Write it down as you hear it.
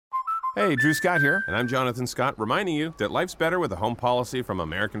Hey, Drew Scott here, and I'm Jonathan Scott, reminding you that life's better with a home policy from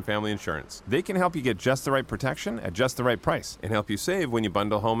American Family Insurance. They can help you get just the right protection at just the right price and help you save when you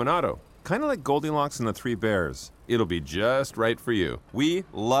bundle home and auto. Kind of like Goldilocks and the Three Bears. It'll be just right for you. We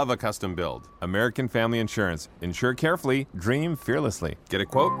love a custom build. American Family Insurance. Insure carefully, dream fearlessly. Get a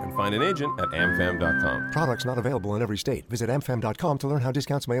quote and find an agent at amfam.com. Products not available in every state. Visit amfam.com to learn how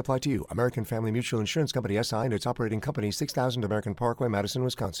discounts may apply to you. American Family Mutual Insurance Company, SI, and its operating company, 6000 American Parkway, Madison,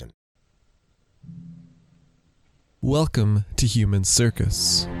 Wisconsin. Welcome to Human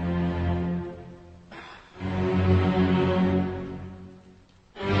Circus.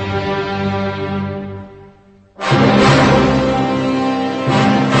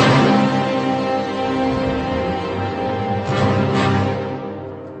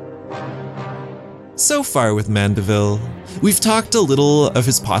 So far with Mandeville, we've talked a little of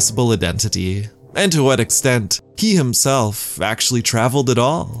his possible identity, and to what extent he himself actually traveled at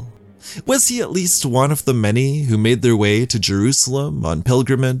all. Was he at least one of the many who made their way to Jerusalem on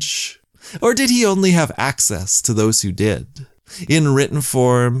pilgrimage? Or did he only have access to those who did, in written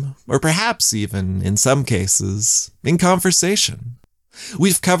form, or perhaps even, in some cases, in conversation?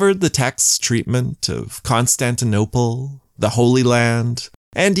 We've covered the text's treatment of Constantinople, the Holy Land,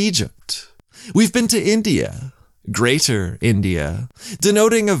 and Egypt. We've been to India, Greater India,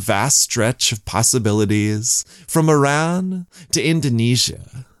 denoting a vast stretch of possibilities from Iran to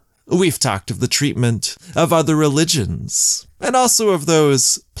Indonesia. We've talked of the treatment of other religions, and also of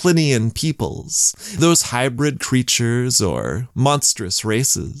those Plinian peoples, those hybrid creatures or monstrous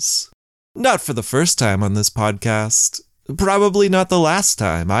races. Not for the first time on this podcast, probably not the last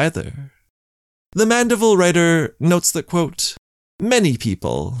time either. The Mandeville writer notes that, quote, "Many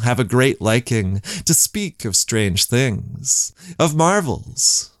people have a great liking to speak of strange things, of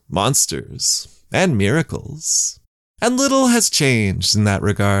marvels, monsters, and miracles. And little has changed in that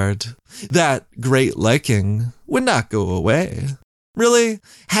regard. That great liking would not go away. Really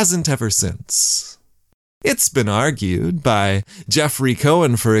hasn't ever since. It's been argued by Jeffrey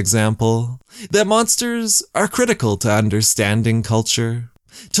Cohen, for example, that monsters are critical to understanding culture,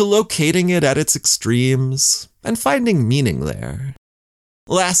 to locating it at its extremes, and finding meaning there.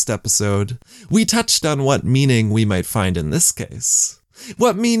 Last episode, we touched on what meaning we might find in this case.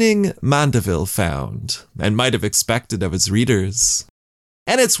 What meaning Mandeville found, and might have expected of his readers.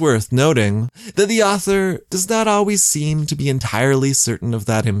 And it's worth noting that the author does not always seem to be entirely certain of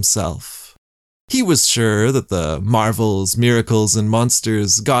that himself. He was sure that the marvels, miracles, and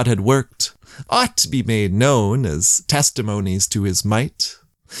monsters God had worked ought to be made known as testimonies to his might.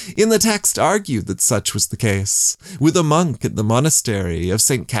 In the text argued that such was the case with a monk at the monastery of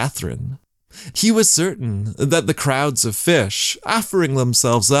St. Catherine. He was certain that the crowds of fish offering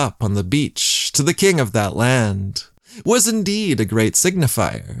themselves up on the beach to the king of that land was indeed a great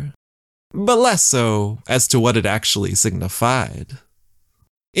signifier, but less so as to what it actually signified.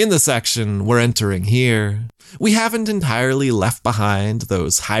 In the section we're entering here, we haven't entirely left behind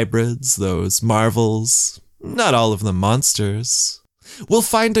those hybrids, those marvels, not all of them monsters. We'll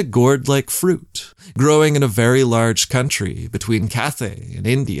find a gourd-like fruit growing in a very large country between Cathay and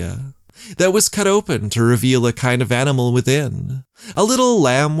India that was cut open to reveal a kind of animal within, a little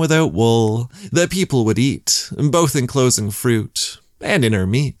lamb without wool that people would eat, both enclosing fruit and inner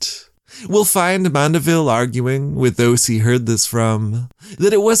meat. We'll find Mandeville arguing with those he heard this from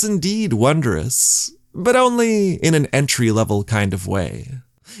that it was indeed wondrous, but only in an entry-level kind of way.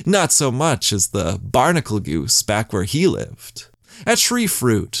 Not so much as the barnacle goose back where he lived, a tree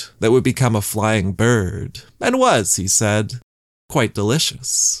fruit that would become a flying bird, and was, he said, quite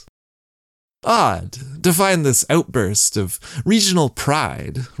delicious. Odd to find this outburst of regional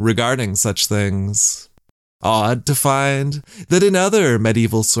pride regarding such things. Odd to find that in other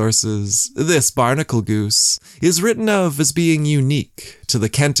medieval sources, this barnacle goose is written of as being unique to the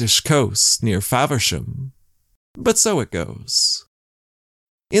Kentish coast near Faversham. But so it goes.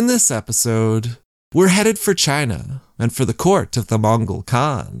 In this episode, we're headed for China and for the court of the Mongol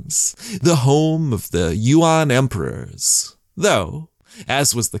Khans, the home of the Yuan emperors, though,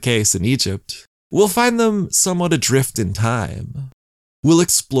 as was the case in Egypt, we'll find them somewhat adrift in time. We'll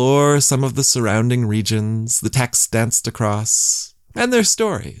explore some of the surrounding regions the text danced across, and their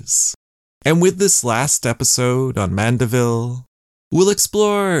stories. And with this last episode on Mandeville, we'll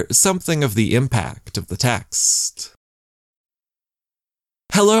explore something of the impact of the text.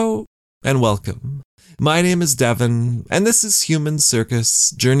 Hello, and welcome. My name is Devin, and this is Human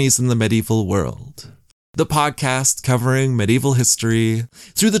Circus: Journeys in the Medieval World, the podcast covering medieval history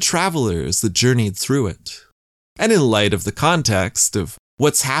through the travelers that journeyed through it. And in light of the context of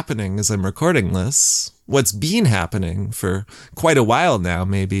what's happening as I'm recording this, what's been happening for quite a while now,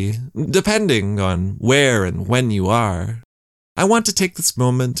 maybe, depending on where and when you are. I want to take this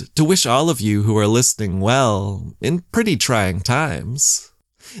moment to wish all of you who are listening well in pretty trying times.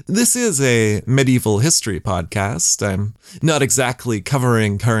 This is a medieval history podcast. I'm not exactly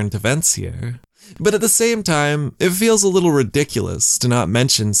covering current events here. But at the same time, it feels a little ridiculous to not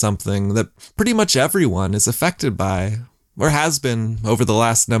mention something that pretty much everyone is affected by, or has been over the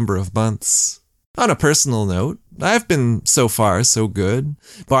last number of months. On a personal note, I've been so far so good,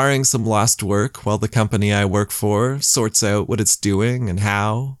 barring some lost work while the company I work for sorts out what it's doing and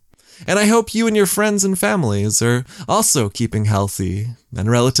how. And I hope you and your friends and families are also keeping healthy and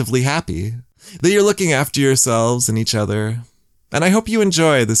relatively happy, that you're looking after yourselves and each other. And I hope you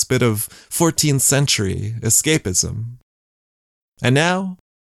enjoy this bit of 14th century escapism. And now,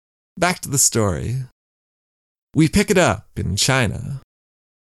 back to the story. We pick it up in China.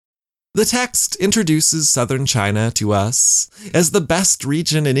 The text introduces southern China to us as the best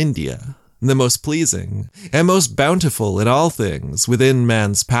region in India, the most pleasing and most bountiful in all things within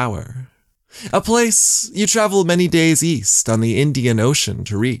man's power. A place you travel many days east on the Indian Ocean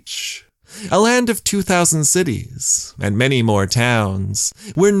to reach. A land of 2,000 cities, and many more towns,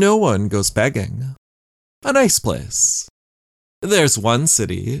 where no one goes begging. A nice place. There's one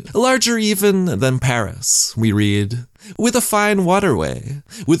city, larger even than Paris, we read, with a fine waterway,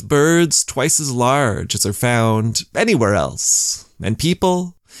 with birds twice as large as are found anywhere else, and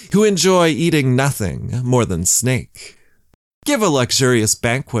people who enjoy eating nothing more than snake. Give a luxurious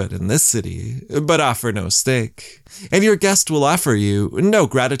banquet in this city, but offer no steak, and your guest will offer you no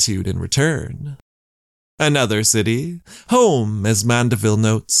gratitude in return. Another city, home, as Mandeville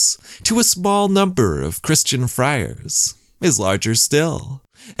notes, to a small number of Christian friars, is larger still,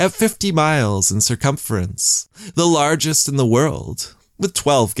 at 50 miles in circumference, the largest in the world, with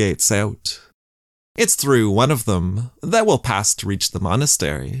 12 gates out. It's through one of them that we'll pass to reach the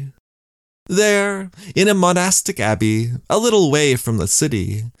monastery. There, in a monastic abbey, a little way from the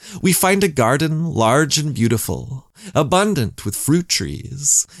city, we find a garden large and beautiful, abundant with fruit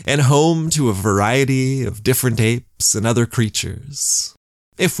trees, and home to a variety of different apes and other creatures.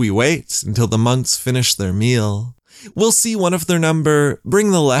 If we wait until the monks finish their meal, we'll see one of their number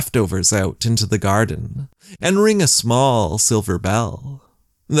bring the leftovers out into the garden and ring a small silver bell.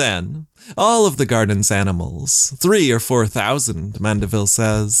 Then, all of the garden's animals, 3,000 or 4,000, Mandeville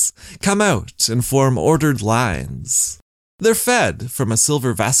says, come out and form ordered lines. They're fed from a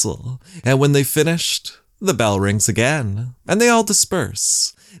silver vessel, and when they've finished, the bell rings again, and they all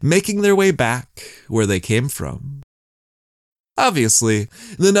disperse, making their way back where they came from. Obviously,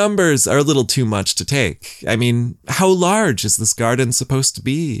 the numbers are a little too much to take. I mean, how large is this garden supposed to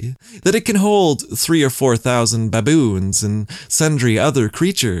be, that it can hold 3,000 or 4,000 baboons and sundry other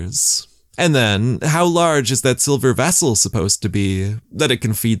creatures? And then, how large is that silver vessel supposed to be, that it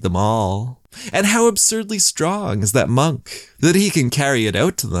can feed them all? And how absurdly strong is that monk, that he can carry it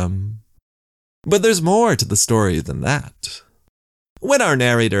out to them? But there's more to the story than that. When our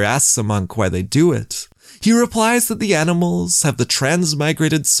narrator asks a monk why they do it, he replies that the animals have the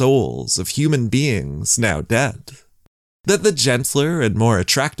transmigrated souls of human beings now dead. That the gentler and more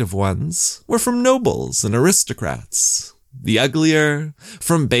attractive ones were from nobles and aristocrats. The uglier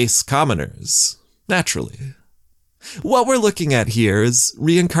from base commoners, naturally. What we're looking at here is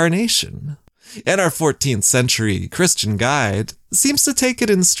reincarnation, and our 14th century Christian guide seems to take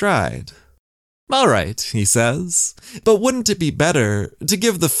it in stride. All right, he says, but wouldn't it be better to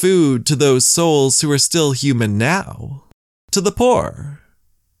give the food to those souls who are still human now? To the poor?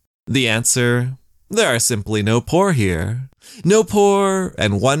 The answer, there are simply no poor here. No poor,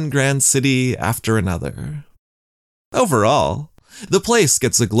 and one grand city after another. Overall, the place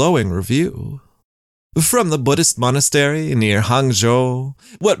gets a glowing review. From the Buddhist monastery near Hangzhou,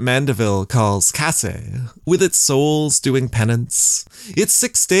 what Mandeville calls Kase, with its souls doing penance, its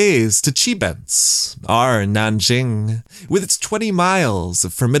 6 days to Chibens, or Nanjing, with its 20 miles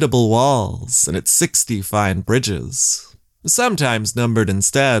of formidable walls and its 60 fine bridges, sometimes numbered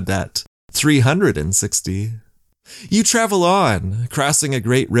instead at 360. You travel on, crossing a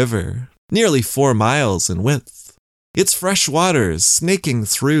great river, nearly 4 miles in width, its fresh waters snaking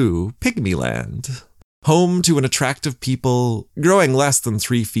through Pygmy Land. Home to an attractive people growing less than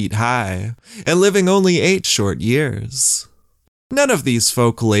 3 feet high and living only 8 short years. None of these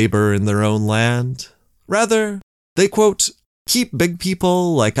folk labor in their own land. Rather, they, quote, keep big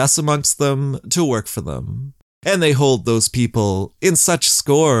people like us amongst them to work for them. And they hold those people in such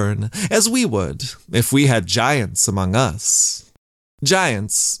scorn as we would if we had giants among us.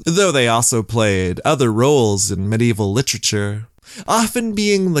 Giants, though they also played other roles in medieval literature, often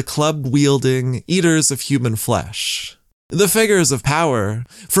being the club-wielding eaters of human flesh, the figures of power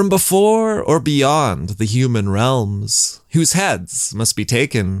from before or beyond the human realms, whose heads must be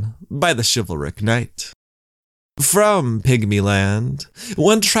taken by the chivalric knight. From Pygmyland,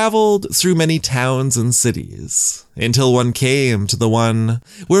 one traveled through many towns and cities, until one came to the one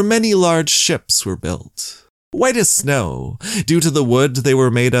where many large ships were built, white as snow due to the wood they were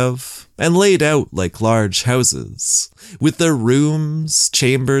made of, and laid out like large houses, with their rooms,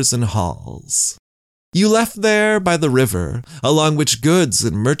 chambers, and halls. You left there by the river, along which goods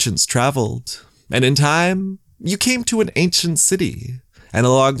and merchants traveled, and in time, you came to an ancient city, and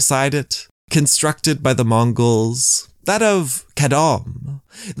alongside it, constructed by the Mongols, that of Kadom,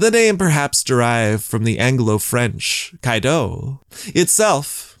 the name perhaps derived from the Anglo-French Kaido,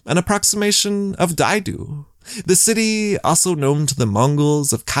 itself an approximation of Daidu, the city also known to the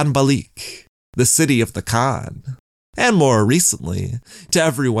Mongols of Khanbalik, the city of the Khan, and more recently, to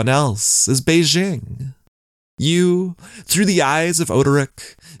everyone else, as Beijing. You, through the eyes of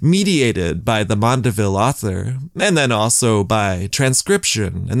Odoric, mediated by the Mandeville author, and then also by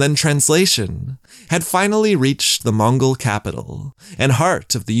transcription and then translation, had finally reached the Mongol capital and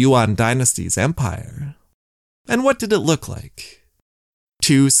heart of the Yuan dynasty's empire. And what did it look like?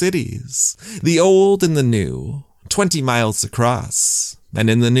 2 cities, the old and the new, 20 miles across, and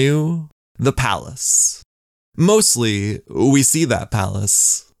in the new, the palace. Mostly, we see that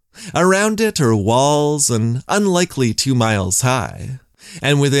palace. Around it are walls and unlikely 2 miles high,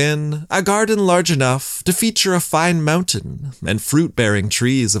 and within, a garden large enough to feature a fine mountain and fruit-bearing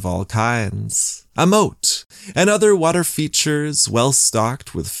trees of all kinds, a moat, and other water features well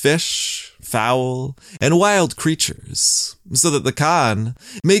stocked with fish, fowl, and wild creatures, so that the Khan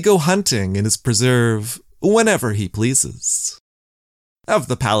may go hunting in his preserve whenever he pleases. Of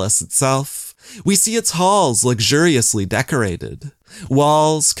the palace itself, we see its halls luxuriously decorated,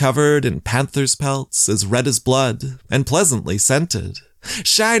 walls covered in panther's pelts as red as blood and pleasantly scented,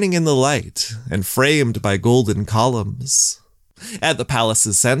 shining in the light and framed by golden columns. At the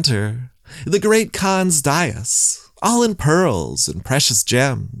palace's center, the great Khan's dais, all in pearls and precious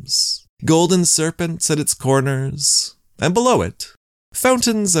gems, golden serpents at its corners, and below it,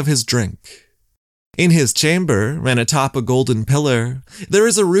 fountains of his drink. In his chamber, and atop a golden pillar, there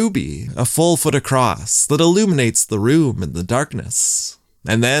is a ruby, a full foot across, that illuminates the room in the darkness.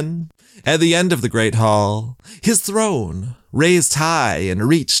 And then, at the end of the great hall, his throne, raised high and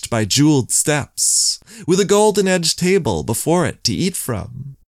reached by jeweled steps, with a golden-edged table before it to eat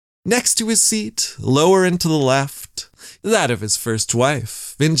from. Next to his seat, lower and to the left, that of his first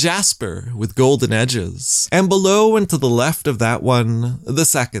wife, in jasper with golden edges, and below and to the left of that one, the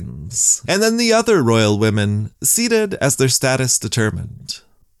second's, and then the other royal women, seated as their status determined.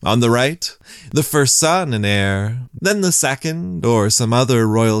 On the right, the first son and heir, then the second or some other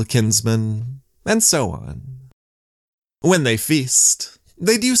royal kinsman, and so on. When they feast,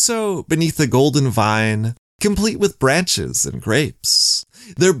 they do so beneath a golden vine, complete with branches and grapes,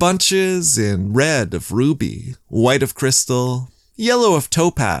 their bunches in red of ruby, white of crystal, yellow of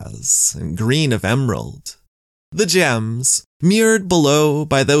topaz, and green of emerald. The gems, mirrored below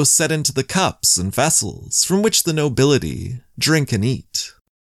by those set into the cups and vessels from which the nobility drink and eat.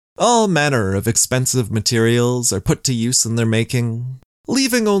 All manner of expensive materials are put to use in their making,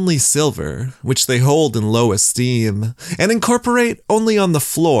 leaving only silver, which they hold in low esteem, and incorporate only on the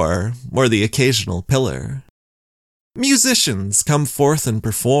floor or the occasional pillar. Musicians come forth and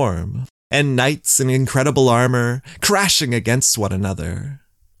perform, and knights in incredible armor crashing against one another.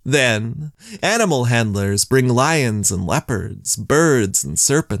 Then, animal handlers bring lions and leopards, birds and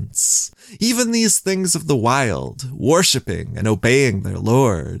serpents, even these things of the wild, worshipping and obeying their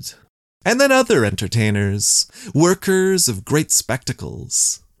lord. And then other entertainers, workers of great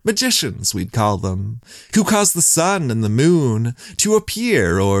spectacles, magicians we'd call them, who cause the sun and the moon to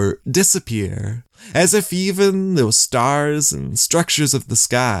appear or disappear, as if even those stars and structures of the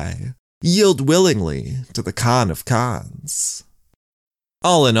sky yield willingly to the Khan of Khans.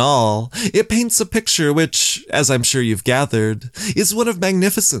 All in all, it paints a picture which, as I'm sure you've gathered, is one of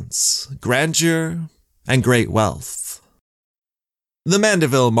magnificence, grandeur, and great wealth. The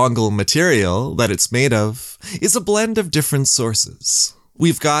Mandeville Mongol material that it's made of is a blend of different sources.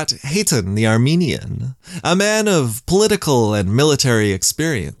 We've got Hayton the Armenian, a man of political and military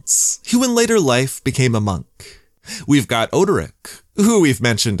experience, who in later life became a monk. We've got Odoric, who we've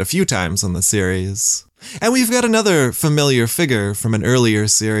mentioned a few times on the series. And we've got another familiar figure from an earlier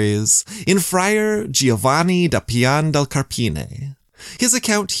series in Friar Giovanni da Pian del Carpine. His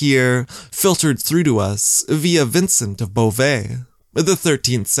account here filtered through to us via Vincent of Beauvais, the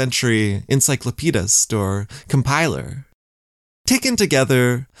 13th century encyclopedist or compiler. Taken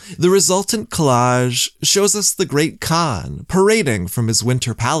together, the resultant collage shows us the great Khan parading from his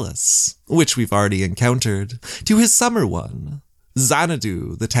winter palace, which we've already encountered, to his summer one.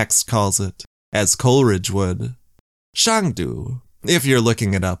 Xanadu, the text calls it, as Coleridge would. Shangdu, if you're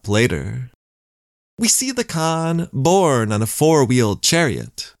looking it up later. We see the Khan borne on a four-wheeled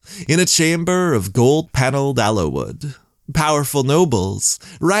chariot, in a chamber of gold-paneled aloe wood, powerful nobles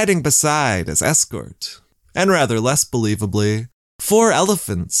riding beside as escort, and rather less believably, 4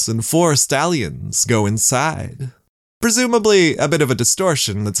 elephants and 4 stallions go inside. Presumably a bit of a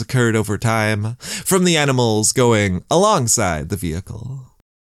distortion that's occurred over time from the animals going alongside the vehicle.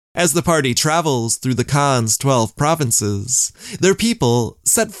 As the party travels through the Khan's 12 provinces, their people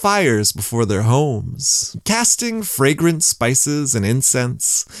set fires before their homes, casting fragrant spices and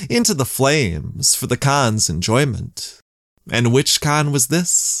incense into the flames for the Khan's enjoyment. And which Khan was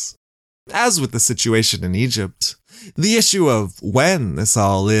this? As with the situation in Egypt, the issue of when this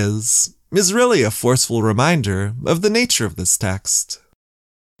all is really a forceful reminder of the nature of this text.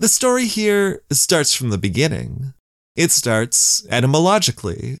 The story here starts from the beginning. It starts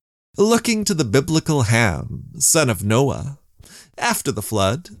etymologically, looking to the biblical Ham, son of Noah. After the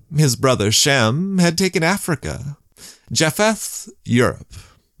flood, his brother Shem had taken Africa, Japheth, Europe,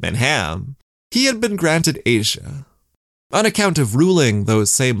 and Ham, he had been granted Asia. On account of ruling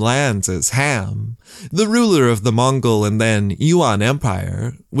those same lands as Ham, the ruler of the Mongol and then Yuan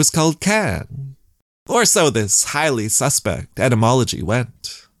Empire was called Khan. Or so this highly suspect etymology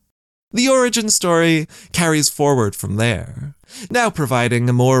went. The origin story carries forward from there, now providing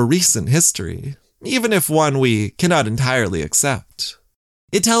a more recent history, even if one we cannot entirely accept.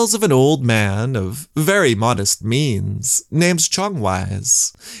 It tells of an old man of very modest means named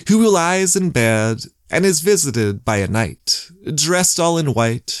Chongwise, who lies in bed and is visited by a knight, dressed all in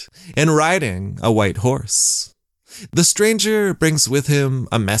white and riding a white horse. The stranger brings with him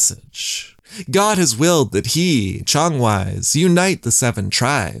a message. God has willed that he, Chongwise, unite the 7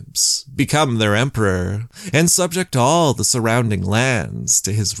 tribes, become their emperor, and subject all the surrounding lands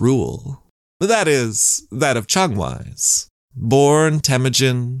to his rule. That is, that of Chongwise, born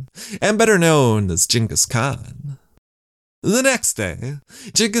Temujin, and better known as Genghis Khan. The next day,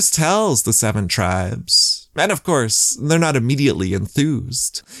 Genghis tells the 7 tribes, and of course, they're not immediately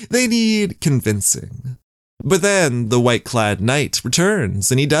enthused. They need convincing. But then the white-clad knight returns,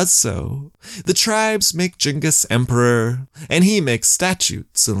 and he does so. The tribes make Genghis emperor, and he makes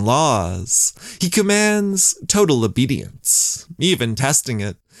statutes and laws. He commands total obedience, even testing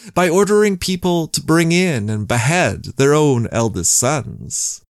it by ordering people to bring in and behead their own eldest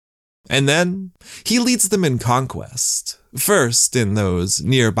sons. And then he leads them in conquest, first in those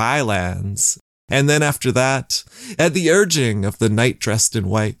nearby lands, and then after that, at the urging of the knight dressed in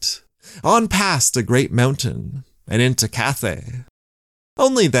white, on past a great mountain and into Cathay.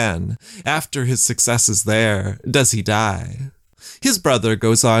 Only then, after his successes there, does he die. His brother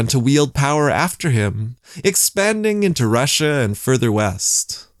goes on to wield power after him, expanding into Russia and further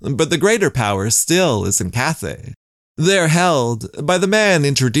west. But the greater power still is in Cathay. They're held by the man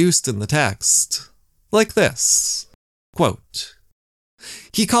introduced in the text, like this, quote,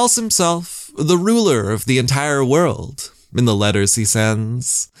 "He calls himself the ruler of the entire world," in the letters he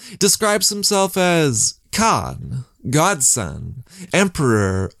sends, describes himself as Khan, godson,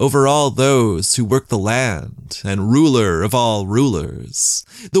 emperor over all those who work the land, and ruler of all rulers.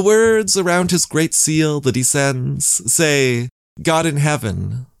 The words around his great seal that he sends say, God in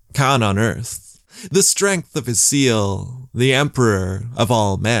heaven, Khan on earth. The strength of his seal, the emperor of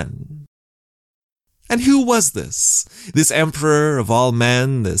all men. And who was this emperor of all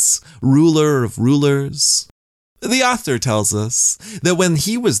men, this ruler of rulers? The author tells us that when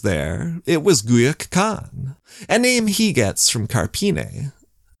he was there, it was Guyuk Khan, a name he gets from Carpine.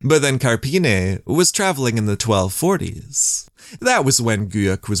 But then Carpine was traveling in the 1240s. That was when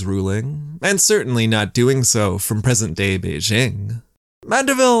Guyuk was ruling, and certainly not doing so from present-day Beijing.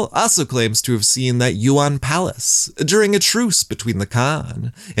 Mandeville also claims to have seen that Yuan Palace during a truce between the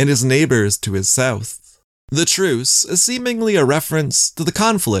Khan and his neighbors to his south. The truce seemingly a reference to the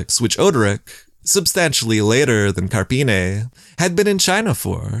conflicts which Odoric, substantially later than Carpine, had been in China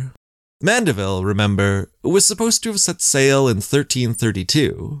for. Mandeville, remember, was supposed to have set sail in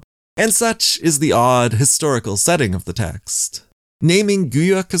 1332, and such is the odd historical setting of the text, naming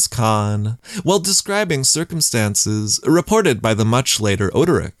Guyuk as Khan while describing circumstances reported by the much later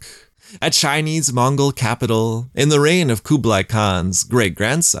Odoric, a Chinese-Mongol capital in the reign of Kublai Khan's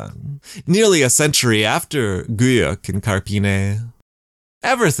great-grandson, nearly a century after Guyuk and Carpine.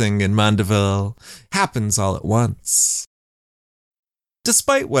 Everything in Mandeville happens all at once.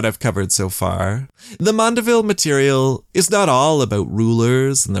 Despite what I've covered so far, the Mandeville material is not all about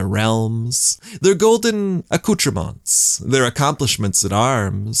rulers and their realms, their golden accoutrements, their accomplishments at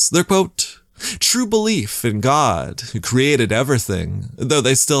arms, their, quote, true belief in God who created everything, though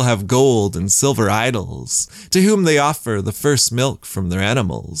they still have gold and silver idols, to whom they offer the first milk from their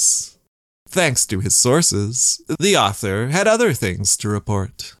animals. Thanks to his sources, the author had other things to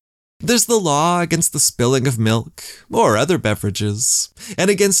report. There's the law against the spilling of milk or other beverages,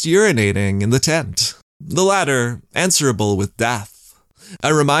 and against urinating in the tent, the latter answerable with death.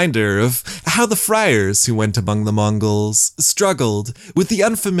 A reminder of how the friars who went among the Mongols struggled with the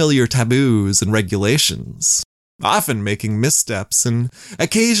unfamiliar taboos and regulations, often making missteps and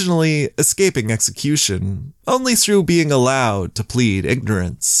occasionally escaping execution, only through being allowed to plead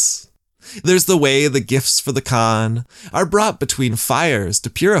ignorance. There's the way the gifts for the Khan are brought between fires to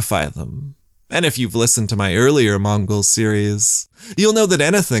purify them. And if you've listened to my earlier Mongol series, you'll know that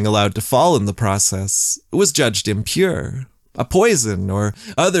anything allowed to fall in the process was judged impure, a poison or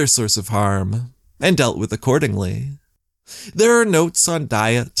other source of harm, and dealt with accordingly. There are notes on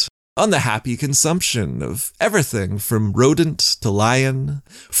diet, on the happy consumption of everything from rodent to lion,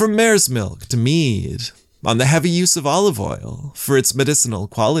 from mare's milk to mead, on the heavy use of olive oil for its medicinal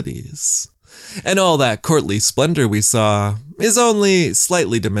qualities. And all that courtly splendor we saw is only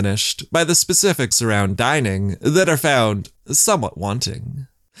slightly diminished by the specifics around dining that are found somewhat wanting.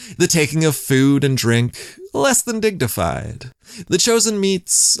 The taking of food and drink less than dignified, the chosen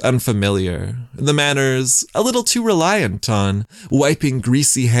meats unfamiliar, the manners a little too reliant on wiping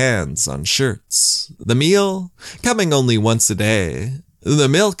greasy hands on shirts, the meal coming only once a day, the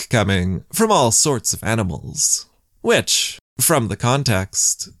milk coming from all sorts of animals, which, from the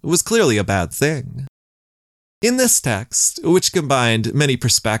context, was clearly a bad thing. In this text, which combined many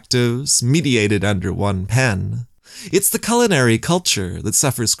perspectives mediated under one pen, it's the culinary culture that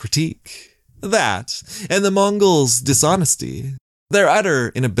suffers critique. That, and the Mongols' dishonesty, their utter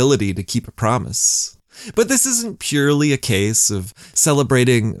inability to keep a promise. But this isn't purely a case of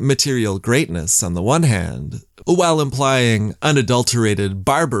celebrating material greatness on the one hand, while implying unadulterated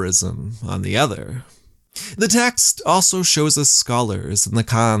barbarism on the other. The text also shows us scholars in the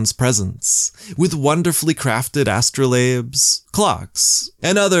Khan's presence, with wonderfully crafted astrolabes, clocks,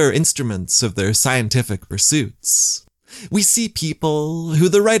 and other instruments of their scientific pursuits. We see people who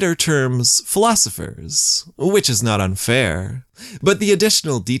the writer terms philosophers, which is not unfair, but the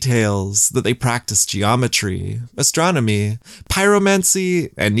additional details that they practice geometry, astronomy,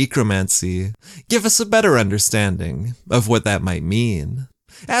 pyromancy, and necromancy give us a better understanding of what that might mean.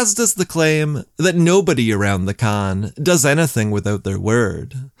 As does the claim that nobody around the Khan does anything without their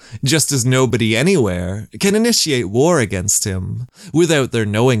word, just as nobody anywhere can initiate war against him without their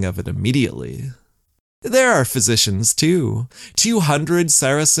knowing of it immediately. There are physicians too, 200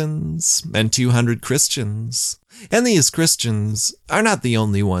 Saracens and 200 Christians, and these Christians are not the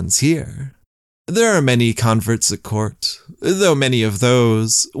only ones here. There are many converts at court, though many of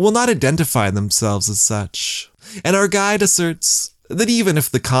those will not identify themselves as such, and our guide asserts that even if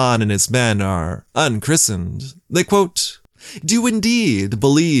the Khan and his men are unchristened, they, quote, do indeed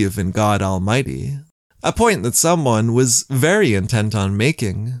believe in God Almighty, a point that someone was very intent on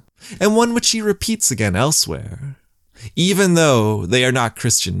making, and one which he repeats again elsewhere. Even though they are not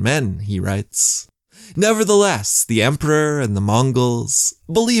Christian men, he writes, nevertheless, the Emperor and the Mongols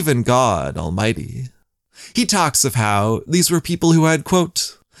believe in God Almighty. He talks of how these were people who had,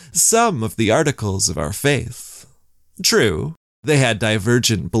 quote, some of the articles of our faith. True, they had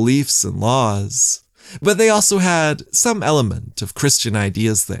divergent beliefs and laws, but they also had some element of Christian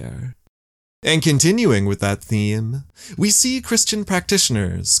ideas there. And continuing with that theme, we see Christian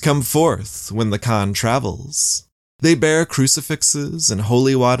practitioners come forth when the Khan travels. They bear crucifixes and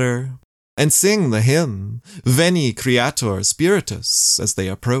holy water, and sing the hymn, Veni Creator Spiritus, as they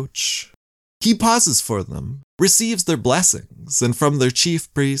approach. He pauses for them, receives their blessings, and from their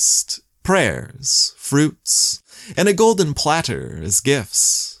chief priest, prayers, fruits, and a golden platter as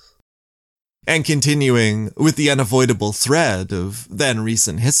gifts. And continuing with the unavoidable thread of then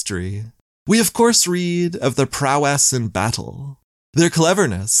recent history, we of course read of their prowess in battle, their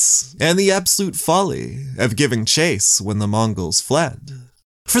cleverness, and the absolute folly of giving chase when the Mongols fled.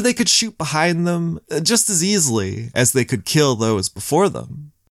 For they could shoot behind them just as easily as they could kill those before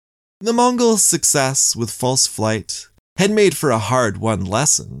them. The Mongols' success with false flight had made for a hard-won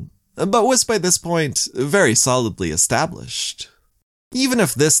lesson, but was by this point very solidly established. Even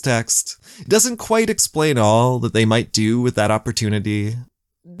if this text doesn't quite explain all that they might do with that opportunity,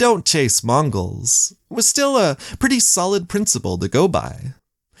 don't chase Mongols was still a pretty solid principle to go by,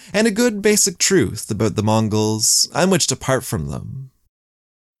 and a good basic truth about the Mongols on which to part from them.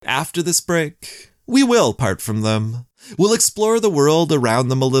 After this break, we will part from them. We'll explore the world around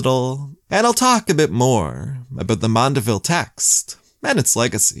them a little, and I'll talk a bit more about the Mandeville text and its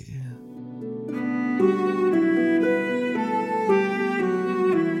legacy.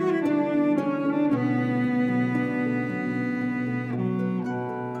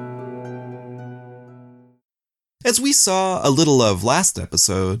 As we saw a little of last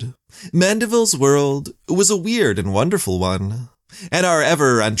episode, Mandeville's world was a weird and wonderful one, and our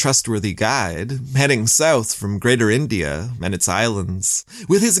ever untrustworthy guide, heading south from Greater India and its islands,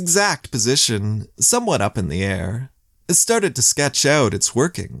 with his exact position somewhat up in the air, started to sketch out its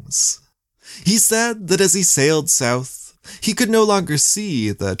workings. He said that as he sailed south, he could no longer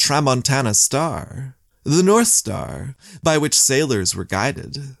see the Tramontana Star, the North Star by which sailors were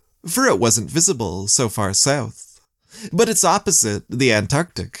guided, for it wasn't visible so far south. But its opposite, the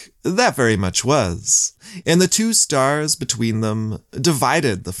Antarctic, that very much was, and the two stars between them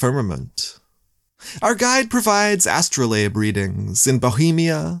divided the firmament. Our guide provides astrolabe readings in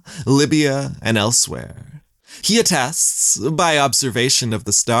Bohemia, Libya, and elsewhere. He attests, by observation of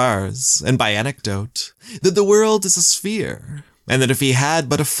the stars, and by anecdote, that the world is a sphere, and that if he had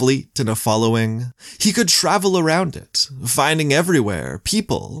but a fleet and a following, he could travel around it, finding everywhere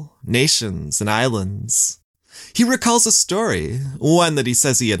people, nations, and islands. He recalls a story, one that he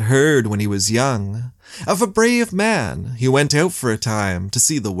says he had heard when he was young, of a brave man who went out for a time to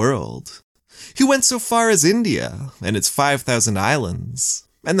see the world. He went so far as India and its 5,000 islands,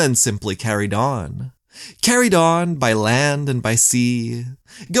 and then simply carried on. Carried on by land and by sea,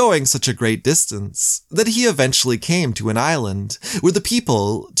 going such a great distance that he eventually came to an island where the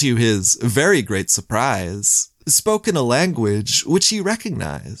people, to his very great surprise, spoke in a language which he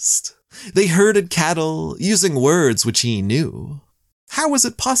recognized. They herded cattle using words which he knew. How was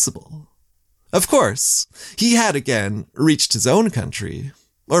it possible? Of course, he had again reached his own country,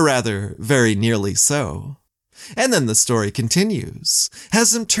 or rather, very nearly so. And then the story continues,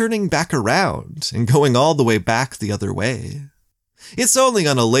 has him turning back around and going all the way back the other way. It's only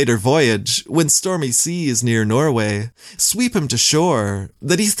on a later voyage, when stormy seas near Norway sweep him to shore,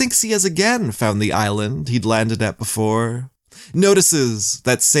 that he thinks he has again found the island he'd landed at before. Notices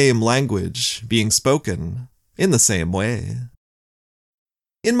that same language being spoken in the same way.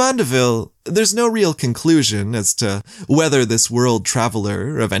 In Mandeville, there's no real conclusion as to whether this world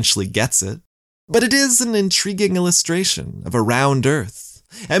traveler eventually gets it, but it is an intriguing illustration of a round earth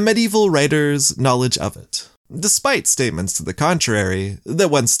and medieval writers' knowledge of it, despite statements to the contrary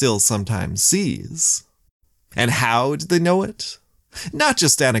that one still sometimes sees. And how did they know it? Not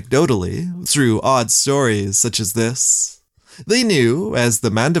just anecdotally, through odd stories such as this. They knew, as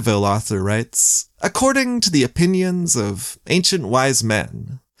the Mandeville author writes, according to the opinions of ancient wise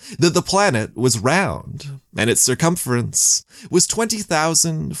men, that the planet was round, and its circumference was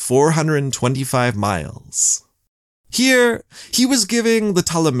 20,425 miles. Here, he was giving the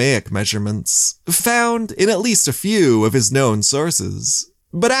Ptolemaic measurements, found in at least a few of his known sources,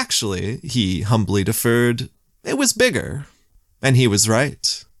 but actually, he humbly deferred, it was bigger, and he was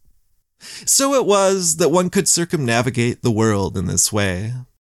right. So it was that one could circumnavigate the world in this way.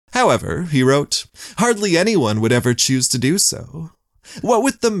 However, he wrote, hardly anyone would ever choose to do so. What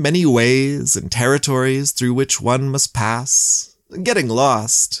with the many ways and territories through which one must pass, getting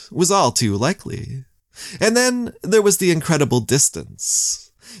lost was all too likely. And then there was the incredible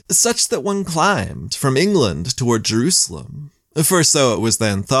distance, such that one climbed from England toward Jerusalem, for so it was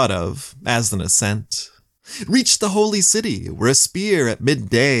then thought of as an ascent. Reached the holy city where a spear at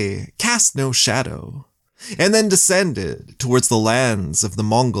midday cast no shadow, and then descended towards the lands of the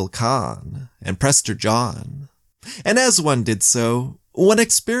Mongol Khan and Prester John. And as one did so, one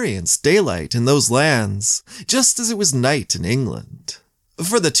experienced daylight in those lands just as it was night in England,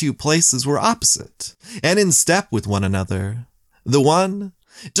 for the two places were opposite and in step with one another, the one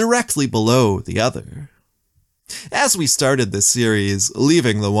directly below the other. As we started this series,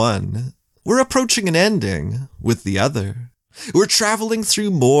 leaving the one, we're approaching an ending with the other. We're traveling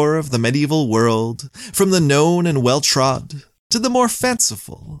through more of the medieval world, from the known and well-trod to the more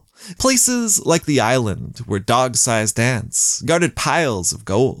fanciful. Places like the island where dog-sized ants guarded piles of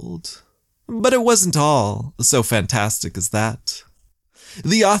gold. But it wasn't all so fantastic as that.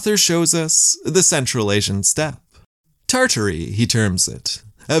 The author shows us the Central Asian steppe. Tartary, he terms it.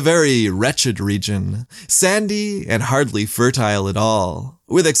 A very wretched region, sandy and hardly fertile at all,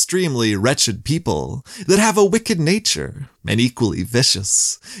 with extremely wretched people that have a wicked nature and equally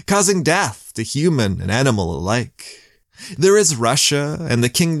vicious, causing death to human and animal alike. There is Russia and the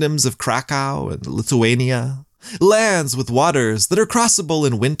kingdoms of Krakow and Lithuania, lands with waters that are crossable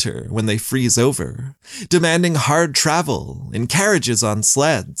in winter when they freeze over, demanding hard travel in carriages on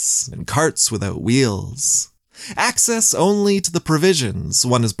sleds and carts without wheels, access only to the provisions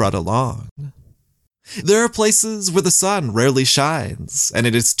one has brought along. There are places where the sun rarely shines and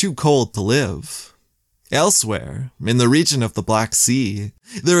it is too cold to live. Elsewhere, in the region of the Black Sea,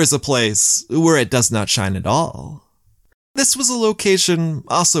 there is a place where it does not shine at all. This was a location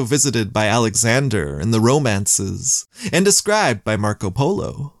also visited by Alexander in the romances and described by Marco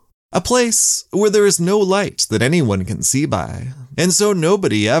Polo. A place where there is no light that anyone can see by, and so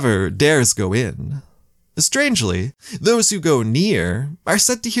nobody ever dares go in. Strangely, those who go near are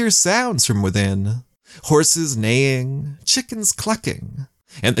said to hear sounds from within, horses neighing, chickens clucking,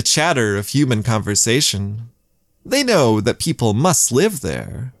 and the chatter of human conversation. They know that people must live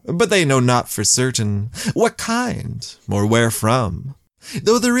there, but they know not for certain what kind or where from,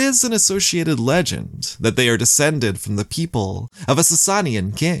 though there is an associated legend that they are descended from the people of a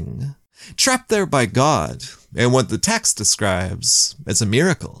Sasanian king, trapped there by God and what the text describes as a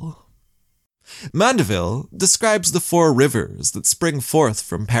miracle. Mandeville describes the 4 rivers that spring forth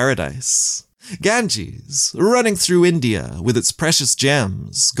from paradise. Ganges, running through India with its precious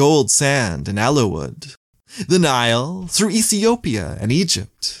gems, gold, sand, and aloe wood. The Nile, through Ethiopia and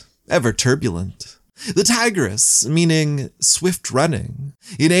Egypt, ever turbulent. The Tigris, meaning swift running,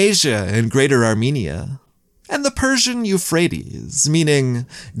 in Asia and Greater Armenia. And the Persian Euphrates, meaning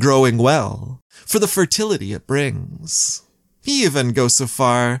growing well, for the fertility it brings. He even goes so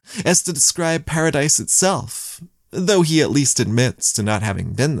far as to describe paradise itself, though he at least admits to not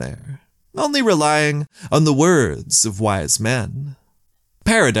having been there, only relying on the words of wise men.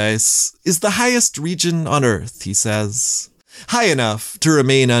 Paradise is the highest region on earth, he says, high enough to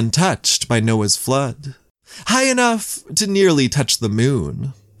remain untouched by Noah's flood, high enough to nearly touch the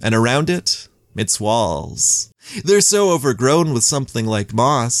moon, and around it, its walls. They're so overgrown with something like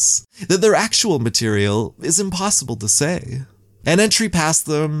moss that their actual material is impossible to say, and entry past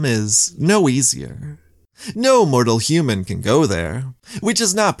them is no easier. No mortal human can go there, which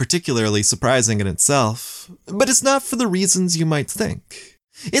is not particularly surprising in itself, but it's not for the reasons you might think.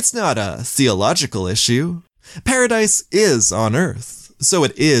 It's not a theological issue. Paradise is on earth, so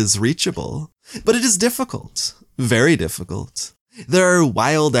it is reachable, but it is difficult, very difficult. There are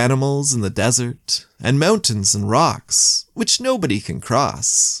wild animals in the desert, and mountains and rocks, which nobody can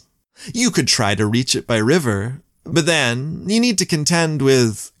cross. You could try to reach it by river, but then you need to contend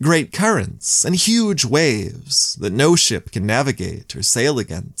with great currents and huge waves that no ship can navigate or sail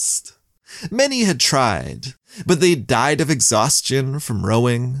against. Many had tried, but they died of exhaustion from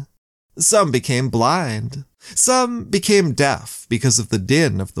rowing. Some became blind. Some became deaf because of the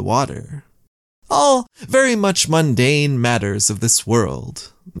din of the water. All very much mundane matters of this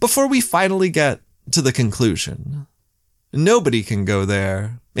world, before we finally get to the conclusion. Nobody can go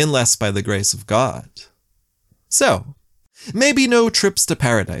there unless by the grace of God. So, maybe no trips to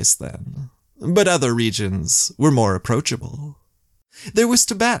paradise then, but other regions were more approachable. There was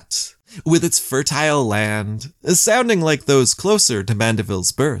Tibet, with its fertile land, sounding like those closer to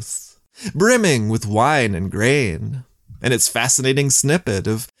Mandeville's birth, brimming with wine and grain, and its fascinating snippet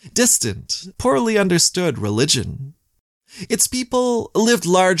of distant, poorly understood religion. Its people lived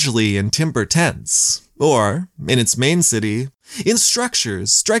largely in timber tents, or, in its main city, in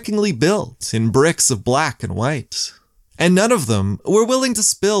structures strikingly built in bricks of black and white. And none of them were willing to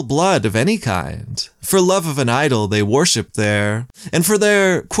spill blood of any kind, for love of an idol they worshipped there, and for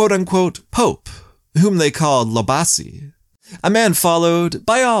their quote-unquote pope, whom they called Labasi, a man followed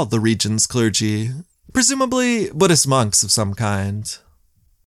by all the region's clergy, presumably Buddhist monks of some kind.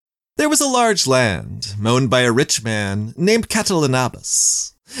 There was a large land owned by a rich man named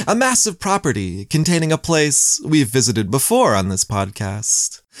Catalinabas, a massive property containing a place we've visited before on this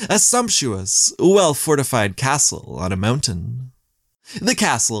podcast, a sumptuous, well-fortified castle on a mountain. The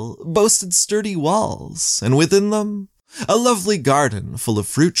castle boasted sturdy walls, and within them, a lovely garden full of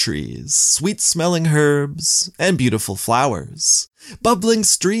fruit trees, sweet-smelling herbs, and beautiful flowers, bubbling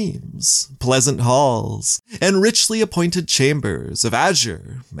streams, pleasant halls, and richly appointed chambers of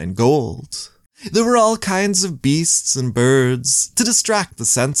azure and gold. There were all kinds of beasts and birds to distract the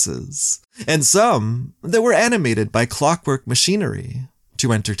senses, and some that were animated by clockwork machinery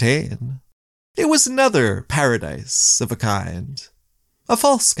to entertain. It was another paradise of a kind, a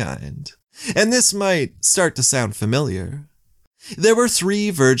false kind, and this might start to sound familiar. There were 3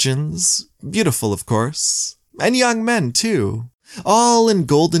 virgins, beautiful of course, and young men too, all in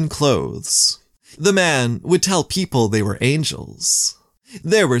golden clothes. The man would tell people they were angels.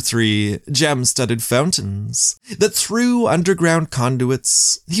 There were 3 gem-studded fountains that through underground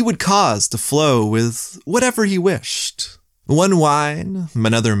conduits he would cause to flow with whatever he wished. One wine,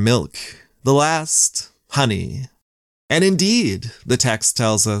 another milk, the last honey. And indeed, the text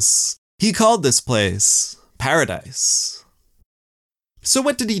tells us, he called this place paradise. So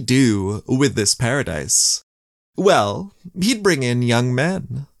what did he do with this paradise? Well, he'd bring in young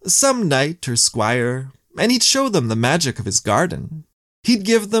men, some knight or squire, and he'd show them the magic of his garden. He'd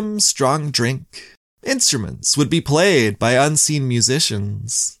give them strong drink. Instruments would be played by unseen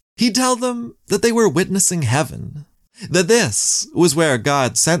musicians. He'd tell them that they were witnessing heaven, that this was where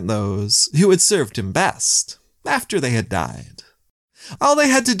God sent those who had served him best after they had died. All they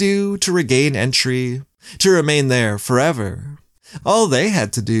had to do to regain entry, to remain there forever, all they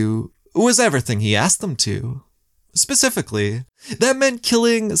had to do was everything he asked them to. Specifically, that meant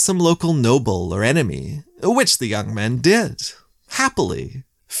killing some local noble or enemy, which the young men did. Happily,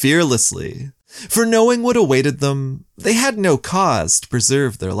 fearlessly, for knowing what awaited them, they had no cause to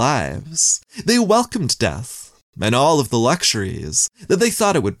preserve their lives. They welcomed death, and all of the luxuries that they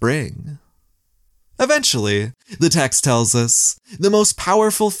thought it would bring. Eventually, the text tells us, the most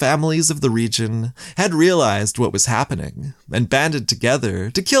powerful families of the region had realized what was happening, and banded together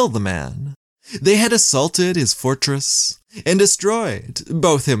to kill the man. They had assaulted his fortress, and destroyed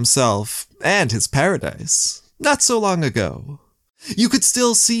both himself and his paradise, not so long ago. You could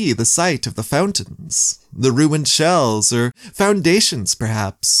still see the site of the fountains, the ruined shells or foundations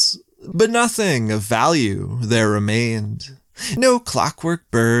perhaps, but nothing of value there remained. No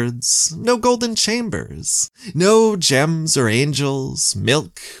clockwork birds, no golden chambers, no gems or angels,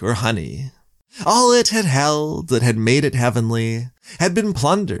 milk or honey. All it had held that had made it heavenly had been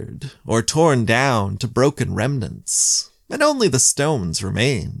plundered or torn down to broken remnants, and only the stones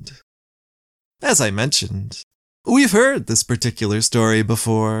remained. As I mentioned, we've heard this particular story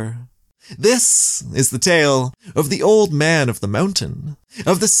before. This is the tale of the Old Man of the Mountain,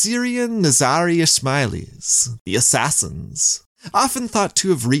 of the Syrian Nizari Ismailis, the assassins, often thought to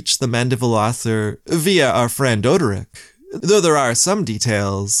have reached the Mandeville author via our friend Odoric, though there are some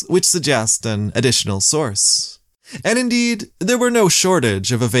details which suggest an additional source. And indeed, there were no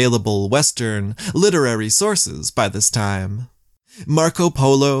shortage of available Western literary sources by this time. Marco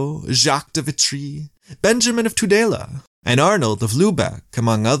Polo, Jacques de Vitry, Benjamin of Tudela, and Arnold of Lubeck,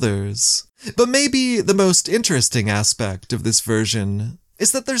 among others. But maybe the most interesting aspect of this version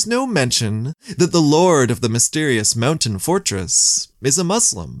is that there's no mention that the lord of the mysterious mountain fortress is a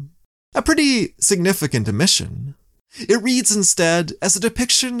Muslim. A pretty significant omission. It reads instead as a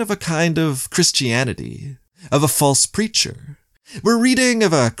depiction of a kind of Christianity, of a false preacher. We're reading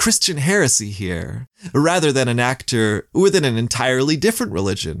of a Christian heresy here, rather than an actor within an entirely different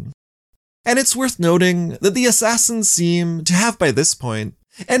religion. And it's worth noting that the assassins seem to have by this point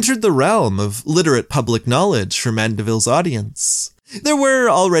entered the realm of literate public knowledge for Mandeville's audience. There were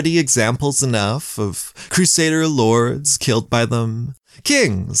already examples enough of crusader lords killed by them,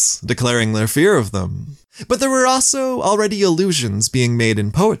 kings declaring their fear of them, but there were also already allusions being made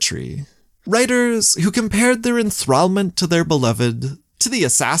in poetry. Writers who compared their enthrallment to their beloved to the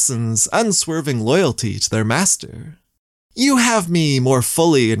assassin's unswerving loyalty to their master. "You have me more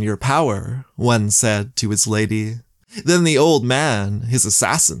fully in your power," one said to his lady, "than the old man his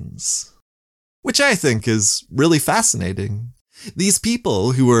assassins." Which I think is really fascinating. These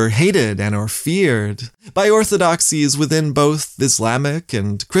people who were hated and or feared by orthodoxies within both Islamic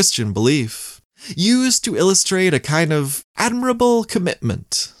and Christian belief used to illustrate a kind of admirable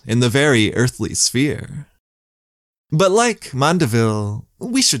commitment in the very earthly sphere. But like Mandeville,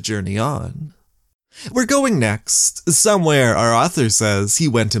 we should journey on. We're going next somewhere our author says he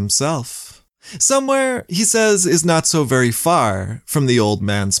went himself. Somewhere he says is not so very far from the Old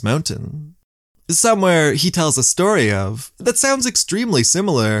Man's Mountain. Somewhere he tells a story of that sounds extremely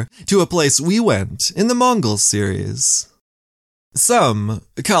similar to a place we went in the Mongols series. Some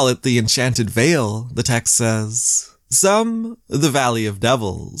call it the Enchanted Vale, the text says. Some, the Valley of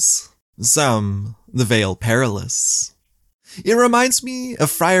Devils. Some, the Vale Perilous. It reminds me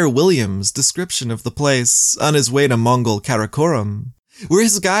of Friar William's description of the place on his way to Mongol Karakoram, where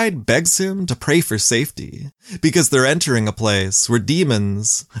his guide begs him to pray for safety, because they're entering a place where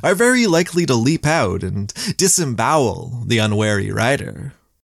demons are very likely to leap out and disembowel the unwary rider.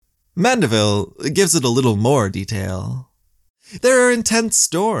 Mandeville gives it a little more detail. There are intense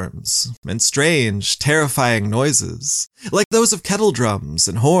storms and strange, terrifying noises, like those of kettle drums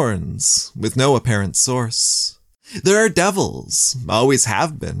and horns, with no apparent source. There are devils, always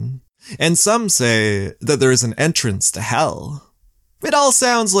have been, and some say that there is an entrance to hell. It all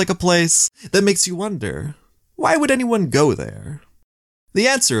sounds like a place that makes you wonder, why would anyone go there? The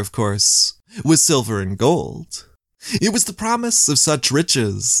answer, of course, was silver and gold. It was the promise of such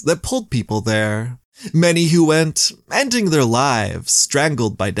riches that pulled people there, many who went, ending their lives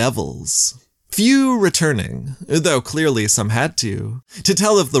strangled by devils. Few returning, though clearly some had to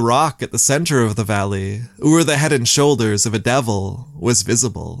tell of the rock at the center of the valley, where the head and shoulders of a devil was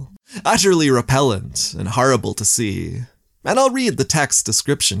visible, utterly repellent and horrible to see. And I'll read the text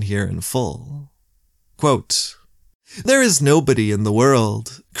description here in full. Quote, "There is nobody in the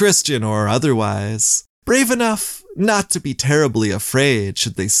world, Christian or otherwise, brave enough not to be terribly afraid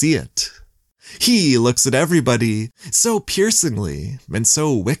should they see it. He looks at everybody so piercingly and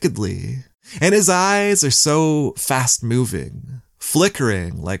so wickedly, and his eyes are so fast-moving,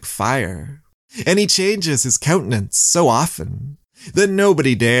 flickering like fire, and he changes his countenance so often that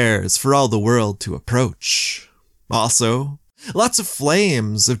nobody dares for all the world to approach. Also, lots of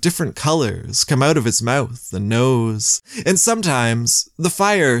flames of different colors come out of his mouth and nose, and sometimes the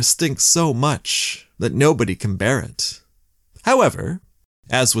fire stinks so much that nobody can bear it. However,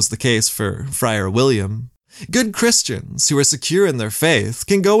 as was the case for Friar William, good Christians who are secure in their faith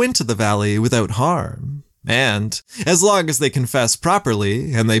can go into the valley without harm, and as long as they confess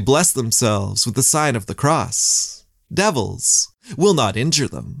properly and they bless themselves with the sign of the cross, devils will not injure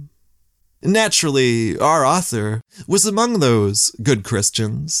them. Naturally, our author was among those good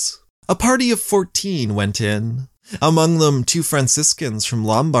Christians. A party of 14 went in, among them 2 Franciscans from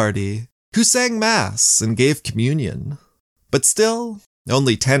Lombardy, who sang Mass and gave communion. But still,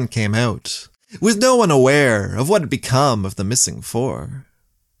 only 10 came out, with no one aware of what had become of the missing 4.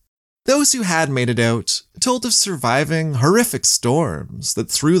 Those who had made it out told of surviving horrific storms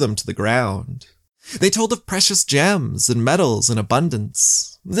that threw them to the ground. They told of precious gems and metals in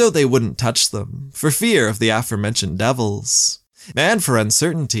abundance, though they wouldn't touch them for fear of the aforementioned devils, and for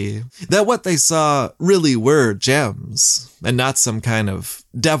uncertainty that what they saw really were gems, and not some kind of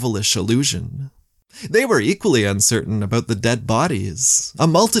devilish illusion. They were equally uncertain about the dead bodies, a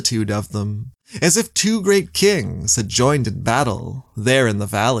multitude of them, as if 2 great kings had joined in battle there in the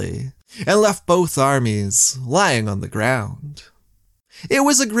valley, and left both armies lying on the ground. It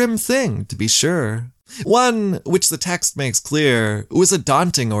was a grim thing, to be sure, one which the text makes clear was a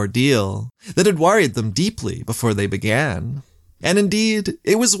daunting ordeal that had worried them deeply before they began. And indeed,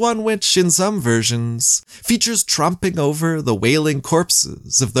 it was one which, in some versions, features tromping over the wailing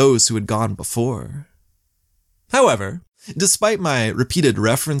corpses of those who had gone before. However, despite my repeated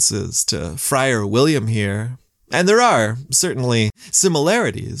references to Friar William here, and there are certainly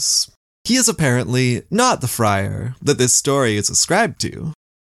similarities, he is apparently not the friar that this story is ascribed to.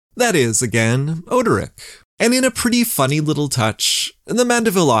 That is, again, Odoric. And in a pretty funny little touch, the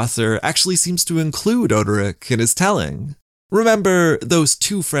Mandeville author actually seems to include Odoric in his telling. Remember those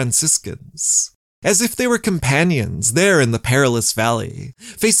 2 Franciscans, as if they were companions there in the perilous valley,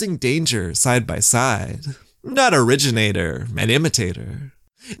 facing danger side by side, not originator and imitator.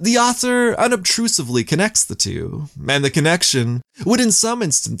 The author unobtrusively connects the 2, and the connection would in some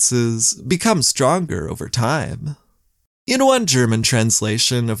instances become stronger over time. In one German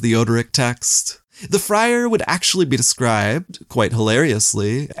translation of the Odoric text, the friar would actually be described, quite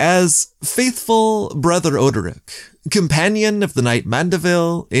hilariously, as faithful Brother Odoric, companion of the knight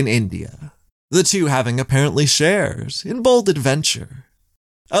Mandeville in India, the 2 having apparently shared in bold adventure.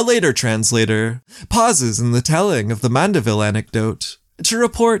 A later translator pauses in the telling of the Mandeville anecdote to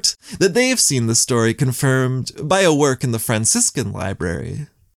report that they've seen the story confirmed by a work in the Franciscan library,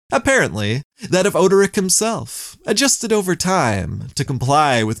 apparently that of Odoric himself, adjusted over time to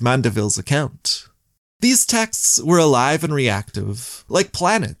comply with Mandeville's account. These texts were alive and reactive, like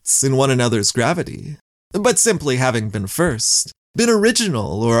planets in one another's gravity, but simply having been first, been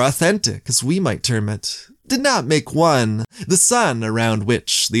original or authentic as we might term it, did not make one the sun around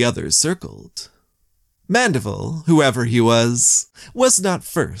which the others circled. Mandeville, whoever he was not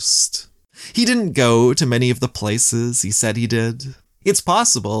first. He didn't go to many of the places he said he did. It's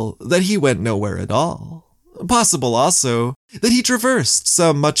possible that he went nowhere at all. Possible also that he traversed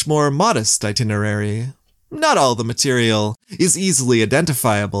some much more modest itinerary. Not all the material is easily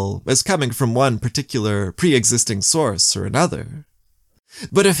identifiable as coming from one particular pre-existing source or another.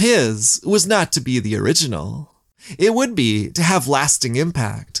 But if his was not to be the original, it would be to have lasting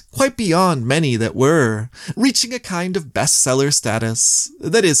impact, quite beyond many that were, reaching a kind of bestseller status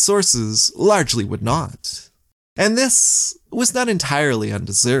that his sources largely would not. And this was not entirely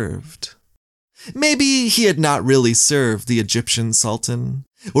undeserved. Maybe he had not really served the Egyptian Sultan,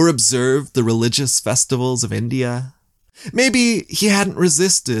 or observed the religious festivals of India. Maybe he hadn't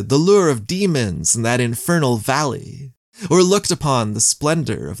resisted the lure of demons in that infernal valley, or looked upon the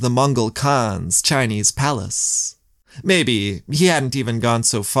splendor of the Mongol Khan's Chinese palace. Maybe he hadn't even gone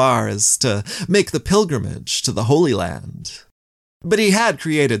so far as to make the pilgrimage to the Holy Land. But he had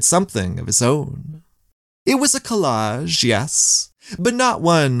created something of his own. It was a collage, yes, but not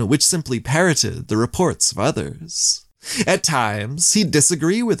one which simply parroted the reports of others. At times, he'd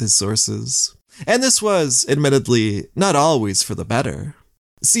disagree with his sources, and this was, admittedly, not always for the better.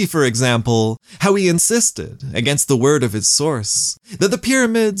 See, for example, how he insisted, against the word of his source, that the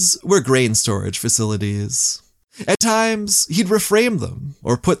pyramids were grain storage facilities. At times, he'd reframe them,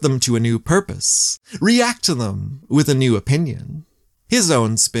 or put them to a new purpose, react to them with a new opinion. His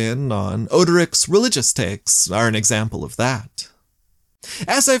own spin on Oderic's religious takes are an example of that.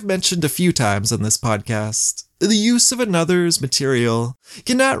 As I've mentioned a few times on this podcast, the use of another's material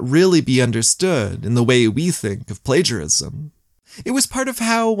cannot really be understood in the way we think of plagiarism. It was part of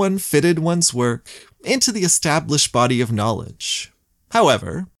how one fitted one's work into the established body of knowledge.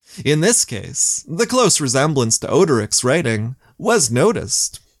 However, in this case, the close resemblance to Oderic's writing was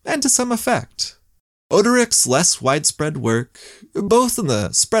noticed, and to some effect. Oderic's less widespread work, both in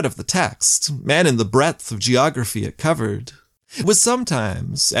the spread of the text and in the breadth of geography it covered, was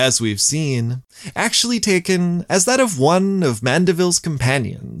sometimes, as we've seen, actually taken as that of one of Mandeville's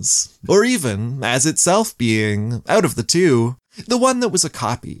companions, or even as itself being, out of the two, the one that was a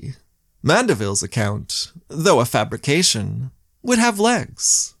copy. Mandeville's account, though a fabrication, would have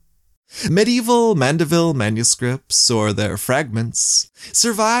legs. Medieval Mandeville manuscripts, or their fragments,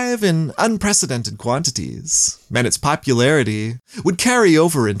 survive in unprecedented quantities, and its popularity would carry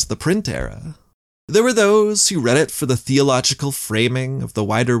over into the print era. There were those who read it for the theological framing of the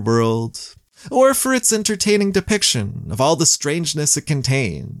wider world, or for its entertaining depiction of all the strangeness it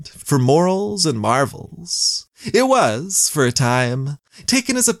contained, for morals and marvels. It was, for a time,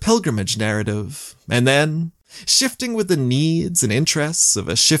 taken as a pilgrimage narrative, and then, shifting with the needs and interests of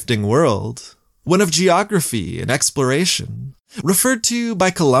a shifting world, one of geography and exploration, referred to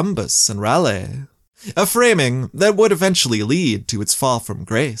by Columbus and Raleigh, a framing that would eventually lead to its fall from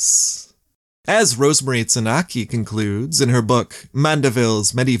grace. As Rosemary Tsanaki concludes in her book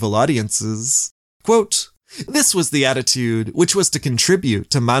Mandeville's Medieval Audiences, quote, "This was the attitude which was to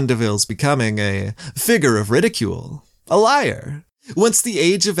contribute to Mandeville's becoming a figure of ridicule, a liar. Once the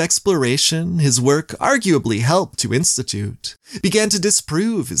age of exploration his work arguably helped to institute began to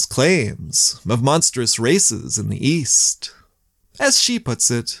disprove his claims of monstrous races in the East. As she puts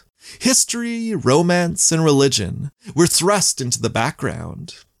it, history, romance, and religion were thrust into the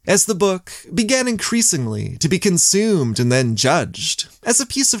background, as the book began increasingly to be consumed and then judged as a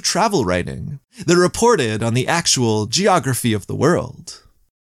piece of travel writing that reported on the actual geography of the world."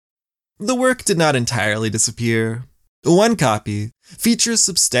 The work did not entirely disappear. One copy features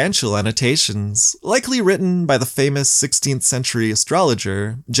substantial annotations, likely written by the famous 16th century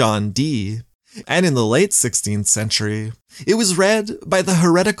astrologer John Dee, and in the late 16th century, it was read by the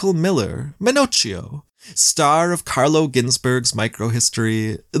heretical miller Menocchio, star of Carlo Ginzburg's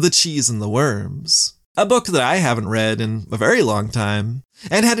microhistory, The Cheese and the Worms, a book that I haven't read in a very long time,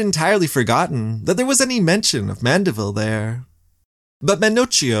 and had entirely forgotten that there was any mention of Mandeville there. But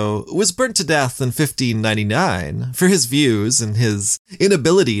Menocchio was burnt to death in 1599 for his views and his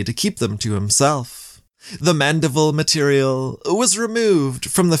inability to keep them to himself. The Mandeville material was removed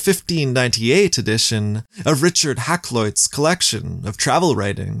from the 1598 edition of Richard Hakluyt's collection of travel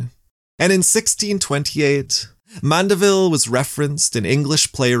writing, and in 1628, Mandeville was referenced in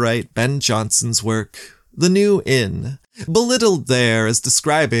English playwright Ben Jonson's work, The New Inn, belittled there as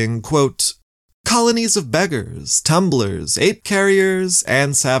describing, quote, "colonies of beggars, tumblers, ape-carriers,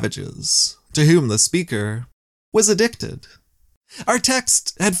 and savages, to whom the speaker was addicted." Our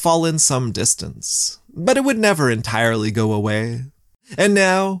text had fallen some distance, but it would never entirely go away. And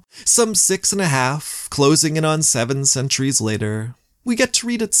now, some 6.5, closing in on 7 centuries later, we get to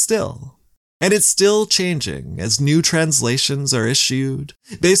read it still. And it's still changing as new translations are issued,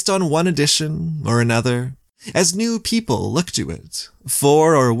 based on one edition or another, as new people look to it,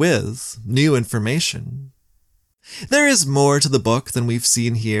 for or with new information. There is more to the book than we've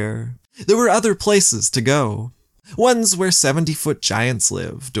seen here. There were other places to go. Ones where 70-foot giants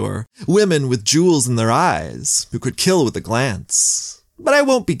lived, or women with jewels in their eyes who could kill with a glance. But I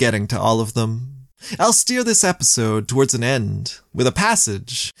won't be getting to all of them. I'll steer this episode towards an end with a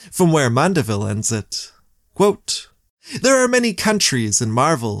passage from where Mandeville ends it. Quote, "There are many countries and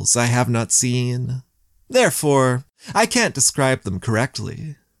marvels I have not seen. Therefore, I can't describe them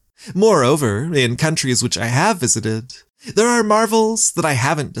correctly. Moreover, in countries which I have visited, there are marvels that I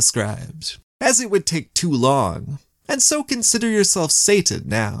haven't described, as it would take too long, and so consider yourself sated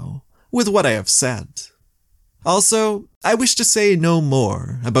now with what I have said." Also, I wish to say no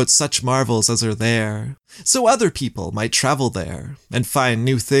more about such marvels as are there, so other people might travel there and find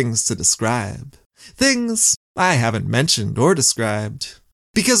new things to describe. Things I haven't mentioned or described,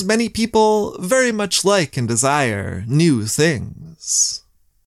 because many people very much like and desire new things.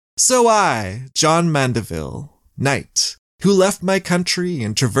 So I, John Mandeville, knight, who left my country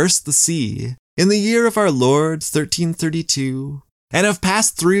and traversed the sea in the year of our Lord 1332, and have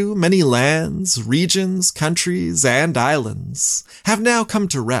passed through many lands, regions, countries, and islands, have now come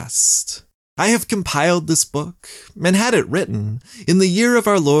to rest. I have compiled this book and had it written in the year of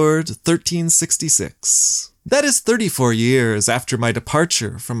our Lord 1366. That is 34 years after my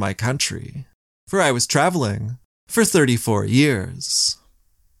departure from my country, for I was traveling for 34 years.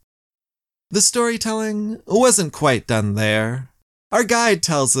 The storytelling wasn't quite done there. Our guide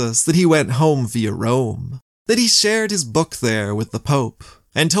tells us that he went home via Rome, that he shared his book there with the Pope,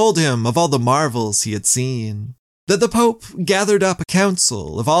 and told him of all the marvels he had seen, that the Pope gathered up a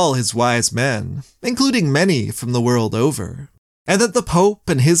council of all his wise men, including many from the world over, and that the Pope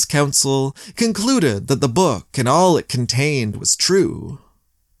and his council concluded that the book and all it contained was true.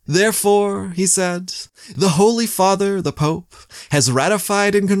 Therefore, he said, the Holy Father, the Pope, has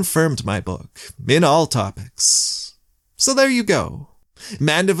ratified and confirmed my book in all topics. So there you go.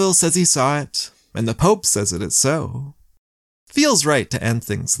 Mandeville says he saw it, and the Pope says it is so. Feels right to end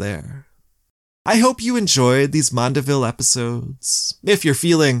things there. I hope you enjoyed these Mandeville episodes. If you're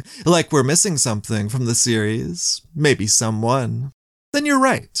feeling like we're missing something from the series, maybe someone, then you're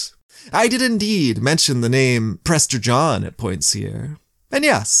right. I did indeed mention the name Prester John at points here. And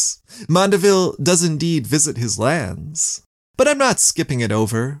yes, Mandeville does indeed visit his lands. But I'm not skipping it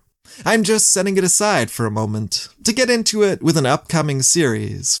over. I'm just setting it aside for a moment to get into it with an upcoming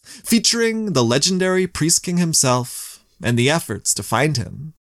series featuring the legendary Priest King himself and the efforts to find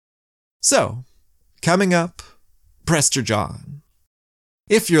him. So, coming up, Prester John.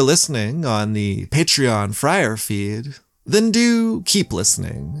 If you're listening on the Patreon Friar feed, then do keep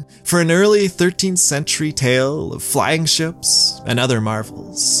listening for an early 13th century tale of flying ships and other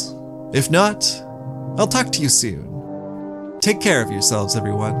marvels. If not, I'll talk to you soon. Take care of yourselves,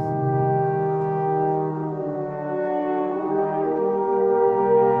 everyone.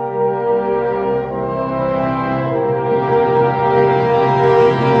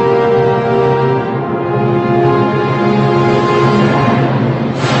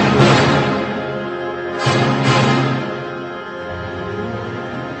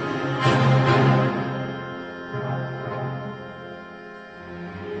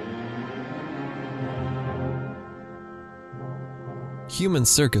 Human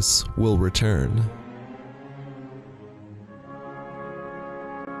Circus will return.